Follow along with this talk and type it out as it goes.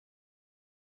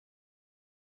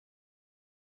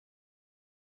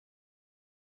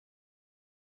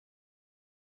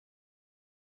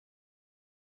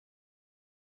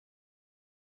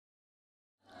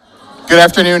Good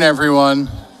afternoon, everyone.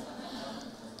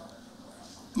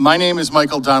 My name is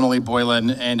Michael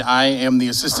Donnelly-Boylen, and I am the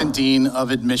Assistant Dean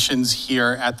of Admissions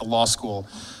here at the law school.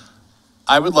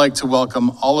 I would like to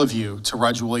welcome all of you to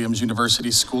Roger Williams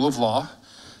University School of Law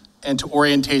and to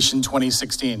Orientation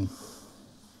 2016.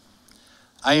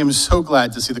 I am so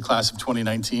glad to see the class of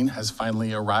 2019 has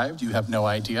finally arrived. You have no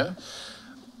idea.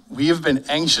 We have been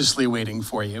anxiously waiting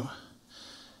for you.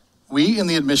 We in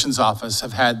the admissions office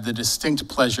have had the distinct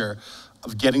pleasure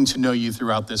of getting to know you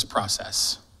throughout this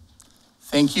process.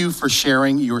 Thank you for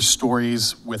sharing your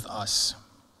stories with us.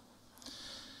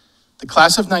 The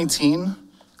class of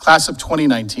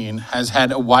 2019 has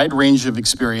had a wide range of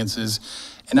experiences,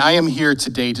 and I am here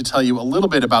today to tell you a little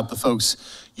bit about the folks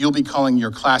you'll be calling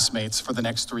your classmates for the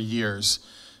next 3 years,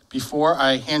 before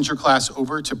I hand your class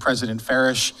over to President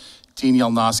Farish, Dean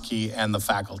Yelnowski, and the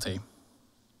faculty.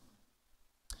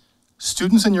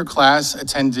 Students in your class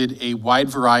attended a wide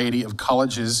variety of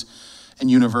colleges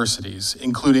and universities,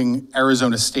 including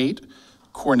Arizona State,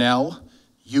 Cornell,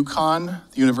 UConn,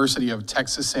 the University of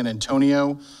Texas San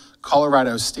Antonio,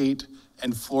 Colorado State,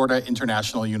 and Florida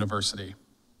International University.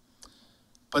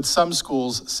 But some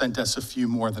schools sent us a few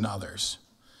more than others.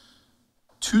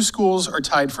 2 schools are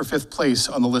tied for 5th place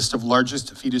on the list of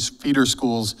largest feeder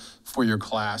schools for your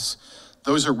class.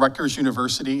 Those are Rutgers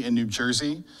University in New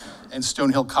Jersey and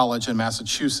Stonehill College in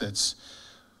Massachusetts,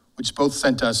 which both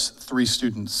sent us 3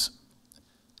 students.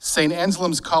 St.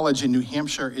 Anselm's College in New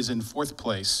Hampshire is in 4th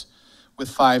place with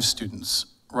 5 students.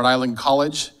 Rhode Island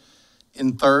College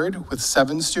in 3rd with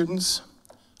 7 students.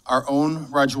 Our own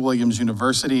Roger Williams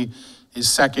University is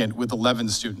 2nd with 11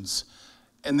 students.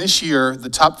 And this year, the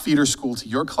top feeder school to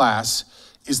your class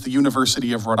is the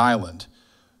University of Rhode Island,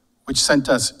 which sent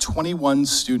us 21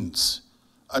 students,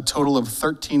 a total of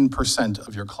 13%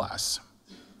 of your class.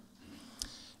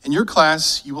 In your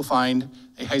class, you will find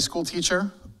a high school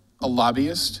teacher, a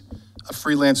lobbyist, a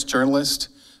freelance journalist,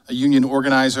 a union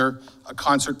organizer, a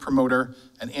concert promoter,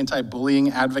 an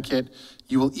anti-bullying advocate.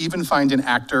 You will even find an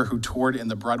actor who toured in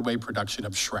the Broadway production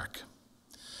of Shrek.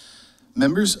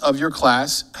 Members of your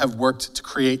class have worked to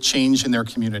create change in their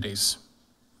communities.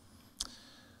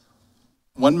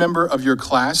 One member of your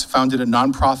class founded a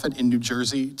nonprofit in New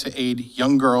Jersey to aid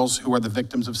young girls who are the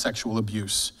victims of sexual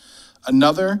abuse.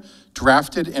 Another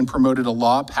drafted and promoted a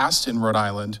law passed in Rhode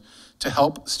Island to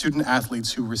help student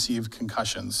athletes who receive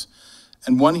concussions.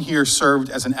 And one here served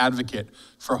as an advocate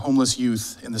for homeless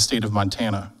youth in the state of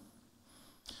Montana.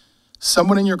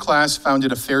 Someone in your class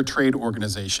founded a fair trade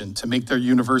organization to make their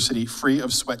university free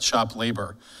of sweatshop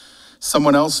labor.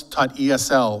 Someone else taught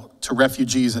ESL to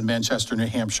refugees in Manchester, New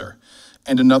Hampshire.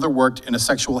 And another worked in a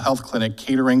sexual health clinic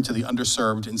catering to the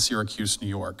underserved in Syracuse, New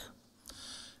York.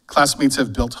 Classmates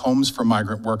have built homes for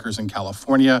migrant workers in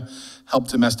California,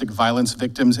 helped domestic violence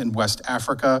victims in West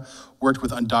Africa, worked with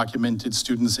undocumented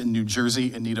students in New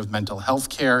Jersey in need of mental health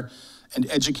care, and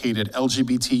educated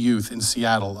LGBT youth in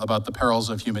Seattle about the perils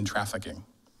of human trafficking.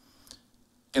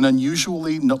 An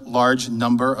unusually large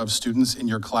number of students in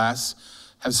your class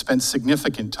have spent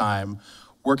significant time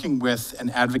working with and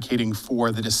advocating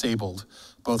for the disabled,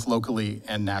 both locally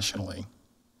and nationally.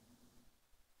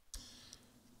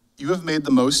 You have made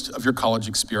the most of your college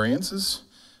experiences.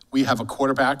 We have a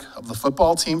quarterback of the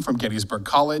football team from Gettysburg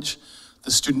College,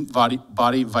 the student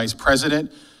body vice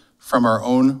president from our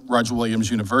own Roger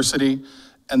Williams University,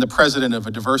 and the president of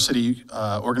a diversity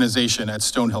organization at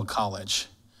Stonehill College.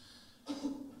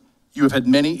 You have had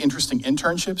many interesting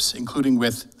internships, including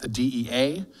with the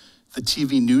DEA, the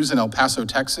TV News in El Paso,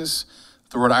 Texas,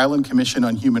 the Rhode Island Commission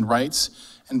on Human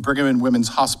Rights, and Brigham and Women's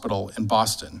Hospital in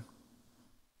Boston.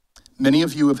 Many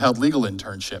of you have held legal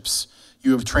internships.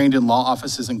 You have trained in law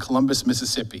offices in Columbus,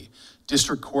 Mississippi,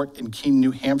 District Court in Keene,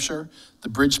 New Hampshire, the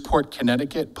Bridgeport,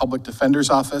 Connecticut Public Defender's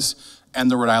Office,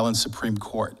 and the Rhode Island Supreme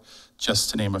Court, just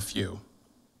to name a few.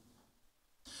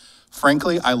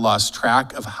 Frankly, I lost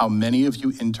track of how many of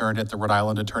you interned at the Rhode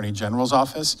Island Attorney General's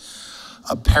office.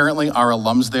 Apparently, our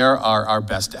alums there are our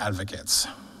best advocates.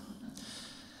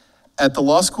 At the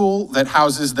law school that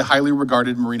houses the highly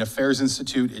regarded Marine Affairs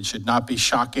Institute, it should not be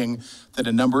shocking that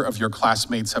a number of your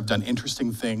classmates have done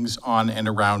interesting things on and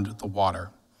around the water.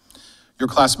 Your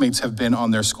classmates have been on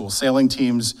their school sailing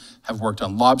teams, have worked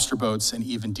on lobster boats, and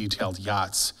even detailed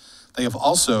yachts. They have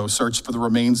also searched for the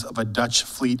remains of a Dutch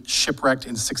fleet shipwrecked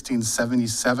in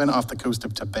 1677 off the coast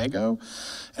of Tobago,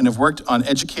 and have worked on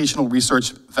educational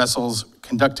research vessels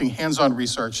conducting hands-on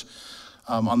research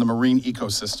on the marine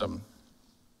ecosystem.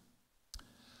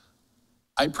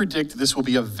 I predict this will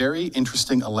be a very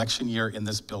interesting election year in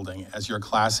this building, as your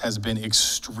class has been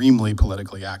extremely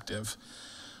politically active.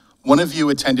 One of you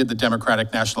attended the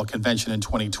Democratic National Convention in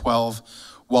 2012,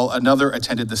 while another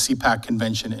attended the CPAC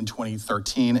convention in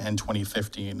 2013 and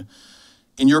 2015.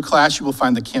 In your class, you will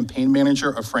find the campaign manager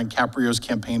of Frank Caprio's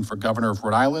campaign for governor of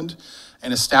Rhode Island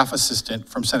and a staff assistant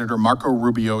from Senator Marco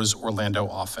Rubio's Orlando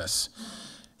office.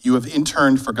 You have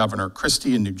interned for Governor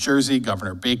Christie in New Jersey,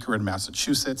 Governor Baker in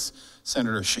Massachusetts,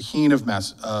 Senator Shaheen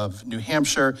of New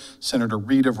Hampshire, Senator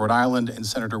Reed of Rhode Island, and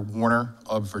Senator Warner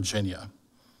of Virginia.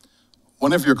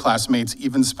 One of your classmates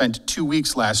even spent 2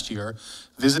 weeks last year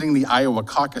visiting the Iowa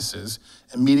caucuses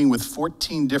and meeting with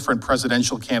 14 different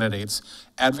presidential candidates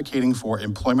advocating for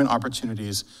employment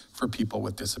opportunities for people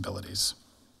with disabilities.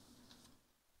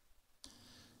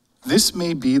 This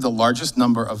may be the largest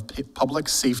number of public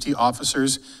safety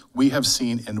officers we have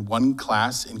seen in one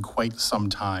class in quite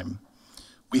some time.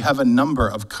 We have a number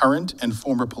of current and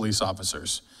former police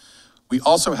officers. We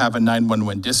also have a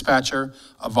 911 dispatcher,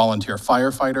 a volunteer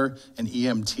firefighter, an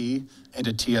EMT, and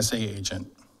a TSA agent.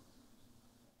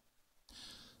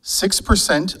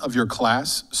 6% of your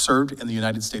class served in the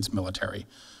United States military,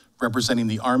 representing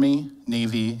the Army,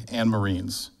 Navy, and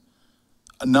Marines.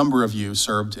 A number of you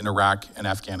served in Iraq and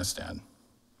Afghanistan.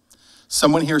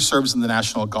 Someone here serves in the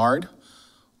National Guard.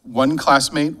 One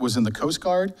classmate was in the Coast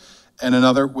Guard, and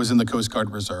another was in the Coast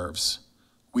Guard Reserves.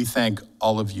 We thank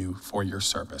all of you for your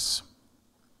service.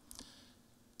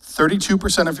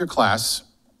 32% of your class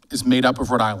is made up of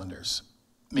Rhode Islanders,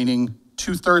 meaning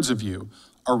 2/3 of you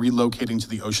are relocating to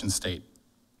the Ocean State.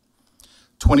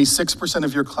 26%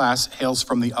 of your class hails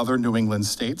from the other New England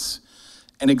states,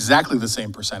 and exactly the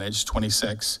same percentage,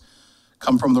 26,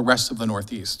 come from the rest of the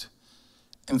Northeast.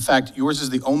 In fact, yours is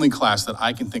the only class that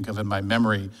I can think of in my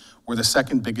memory where the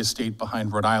second biggest state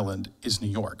behind Rhode Island is New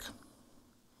York.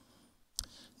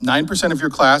 9% of your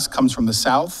class comes from the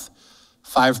South,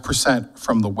 5%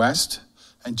 from the West,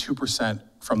 and 2%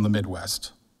 from the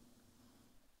Midwest.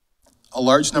 A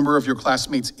large number of your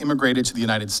classmates immigrated to the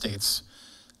United States.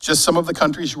 Just some of the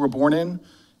countries you were born in: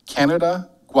 Canada,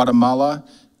 Guatemala,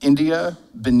 India,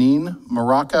 Benin,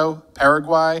 Morocco,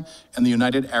 Paraguay, and the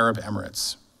United Arab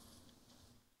Emirates.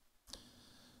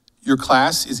 Your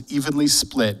class is evenly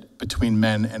split between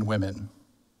men and women.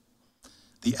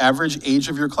 The average age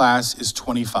of your class is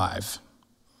 25.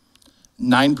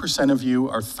 9% of you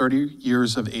are 30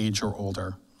 years of age or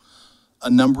older. A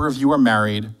number of you are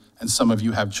married, and some of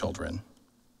you have children.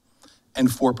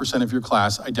 And 4% of your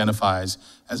class identifies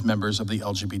as members of the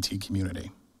LGBT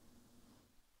community.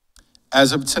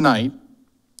 As of tonight,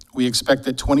 we expect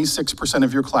that 26%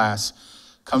 of your class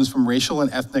comes from racial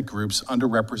and ethnic groups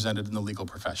underrepresented in the legal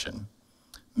profession,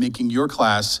 making your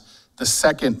class the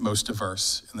second most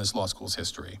diverse in this law school's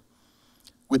history.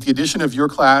 With the addition of your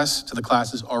class to the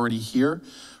classes already here,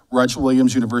 Roger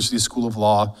Williams University School of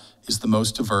Law is the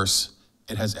most diverse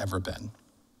it has ever been.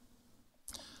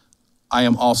 I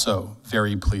am also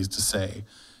very pleased to say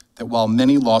that while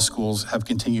many law schools have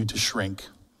continued to shrink,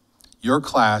 your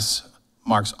class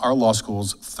marks our law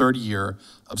school's third year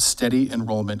of steady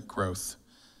enrollment growth.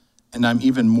 And I'm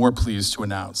even more pleased to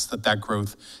announce that that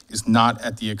growth is not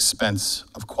at the expense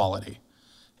of quality.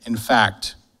 In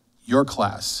fact, your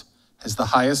class has the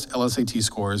highest LSAT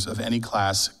scores of any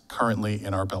class currently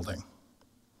in our building.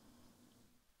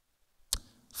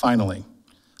 Finally,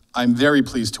 I'm very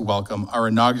pleased to welcome our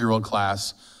inaugural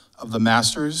class of the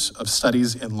Masters of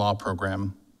Studies in Law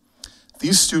program.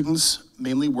 These students,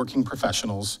 mainly working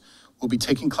professionals, will be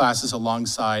taking classes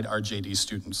alongside our JD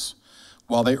students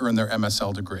while they earn their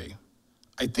MSL degree.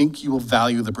 I think you will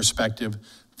value the perspective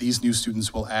these new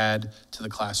students will add to the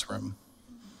classroom.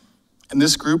 In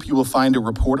this group, you will find a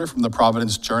reporter from the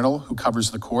Providence Journal who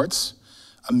covers the courts,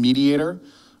 a mediator,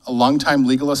 a longtime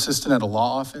legal assistant at a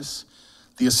law office,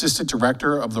 the assistant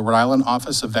director of the Rhode Island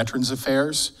Office of Veterans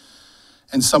Affairs,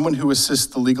 and someone who assists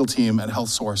the legal team at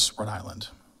HealthSource Rhode Island.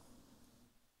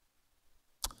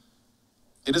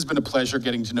 It has been a pleasure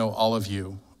getting to know all of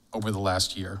you over the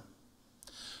last year.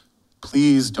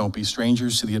 Please don't be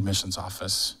strangers to the admissions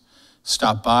office.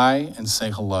 Stop by and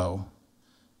say hello.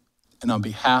 And on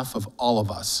behalf of all of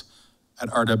us at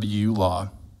RWU Law,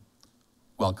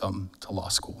 welcome to law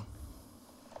school.